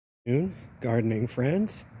Afternoon, gardening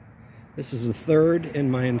friends. This is the third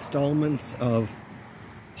in my installments of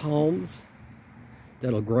palms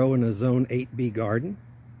that'll grow in a Zone 8B garden.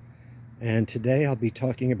 And today I'll be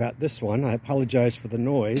talking about this one. I apologize for the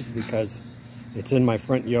noise because it's in my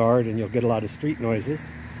front yard and you'll get a lot of street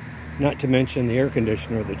noises. Not to mention the air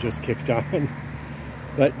conditioner that just kicked on.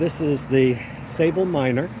 But this is the Sabal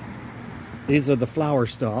Minor. These are the flower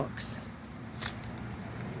stalks.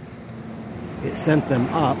 It sent them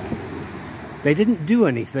up. They didn't do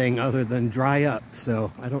anything other than dry up,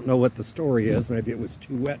 so I don't know what the story is. Maybe it was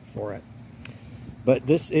too wet for it. But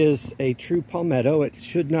this is a true palmetto. It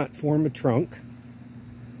should not form a trunk.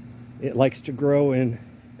 It likes to grow in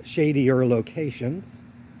shadier locations.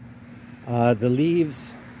 The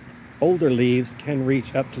leaves, older leaves, can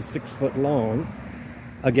reach up to 6 foot long.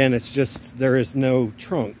 Again, it's just there is no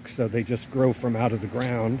trunk, so they just grow from out of the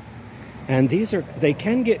ground. And they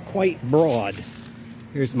can get quite broad.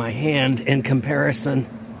 Here's my hand in comparison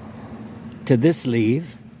to this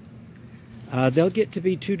leaf. They'll get to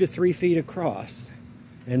be 2 to 3 feet across,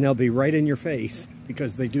 and they'll be right in your face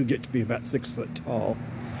because they do get to be about 6 foot tall.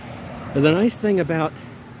 But the nice thing about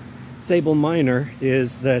Sabal Minor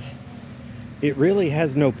is that it really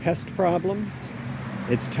has no pest problems.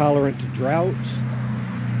 It's tolerant to drought.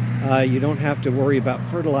 You don't have to worry about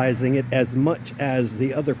fertilizing it as much as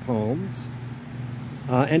the other palms.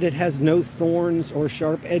 And it has no thorns or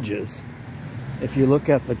sharp edges. If you look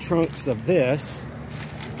at the trunks of this,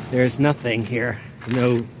 there's nothing here.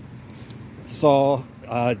 No saw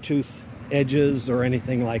tooth edges or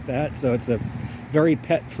anything like that. So it's a very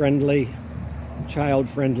pet-friendly,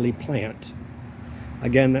 child-friendly plant.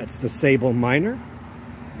 Again, that's the Sabal Minor.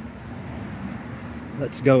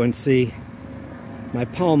 Let's go and see my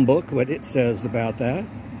palm book, what it says about that.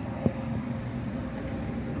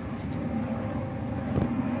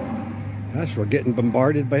 Gosh, we're getting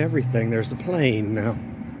bombarded by everything. There's a plane now.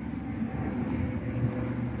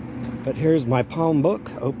 But here's my palm book,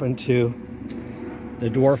 open to the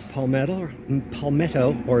Dwarf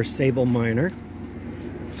Palmetto or Sabal Minor.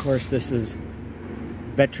 Of course, this is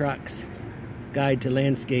Betrock's Guide to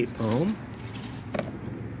Landscape Palm.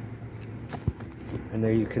 And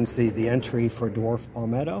there you can see the entry for Dwarf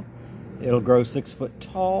Palmetto. It'll grow 6 foot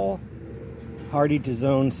tall, hardy to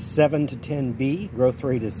zone 7 to 10B. Growth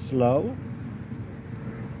rate is slow.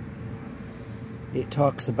 It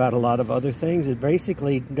talks about a lot of other things. It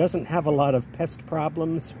basically doesn't have a lot of pest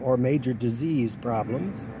problems or major disease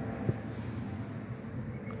problems.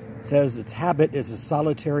 It says its habit is a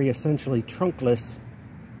solitary, essentially trunkless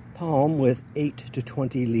palm with 8 to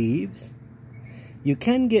 20 leaves. You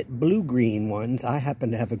can get blue-green ones. I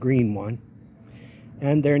happen to have a green one.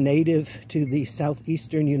 And they're native to the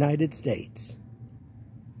southeastern United States.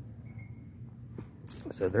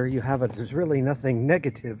 So there you have it. There's really nothing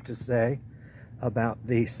negative to say about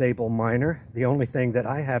the Sabal Minor. The only thing that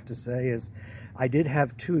I have to say is I did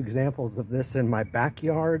have 2 examples of this in my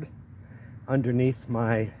backyard underneath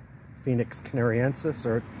my Phoenix canariensis,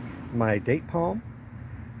 or my date palm,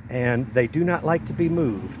 and they do not like to be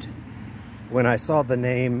moved. When I saw the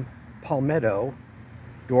name Palmetto,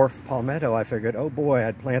 Dwarf Palmetto, I figured, oh boy,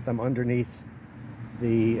 I'd plant them underneath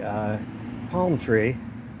the palm tree.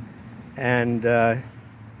 And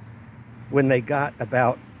when they got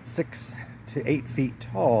about 6 to 8 feet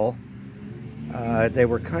tall, they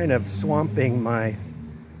were kind of swamping my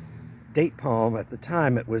date palm. At the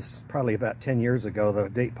time, it was probably about 10 years ago, the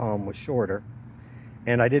date palm was shorter.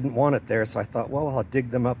 And I didn't want it there, so I thought, well, I'll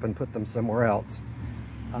dig them up and put them somewhere else.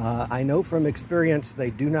 I know from experience they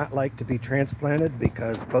do not like to be transplanted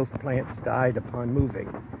because both plants died upon moving.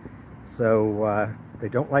 So they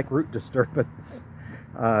don't like root disturbance.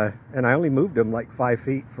 And I only moved them like 5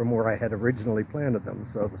 feet from where I had originally planted them.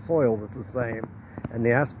 So the soil was the same and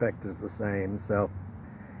the aspect is the same. So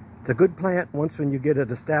it's a good plant once when you get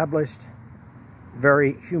it established,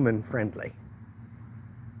 very human friendly.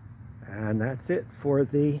 And that's it for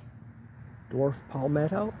the Dwarf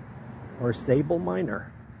Palmetto or Sabal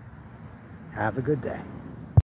Minor. Have a good day.